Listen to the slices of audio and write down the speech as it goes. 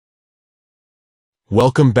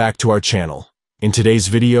Welcome back to our channel. In today's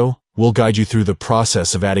video, we'll guide you through the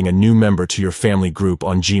process of adding a new member to your family group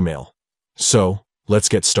on Gmail. So, let's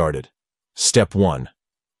get started. Step 1.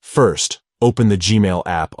 First, open the Gmail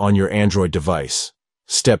app on your Android device.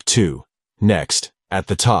 Step 2. Next, at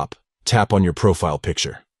the top, tap on your profile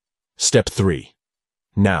picture. Step 3.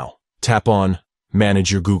 Now, tap on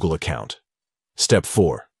Manage your Google account. Step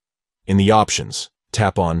 4. In the options,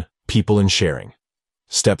 tap on People and Sharing.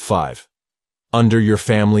 Step 5. Under your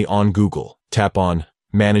family on Google, tap on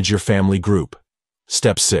Manage your family group.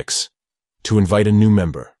 Step 6. To invite a new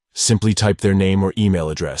member, simply type their name or email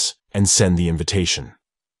address and send the invitation.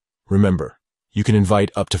 Remember, you can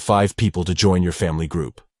invite up to 5 people to join your family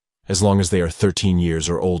group, as long as they are 13 years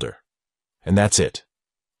or older. And that's it.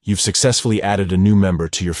 You've successfully added a new member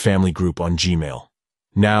to your family group on Gmail.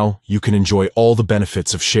 Now, you can enjoy all the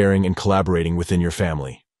benefits of sharing and collaborating within your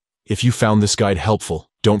family. If you found this guide helpful,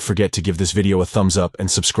 don't forget to give this video a thumbs up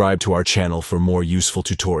and subscribe to our channel for more useful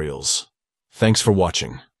tutorials. Thanks for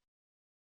watching.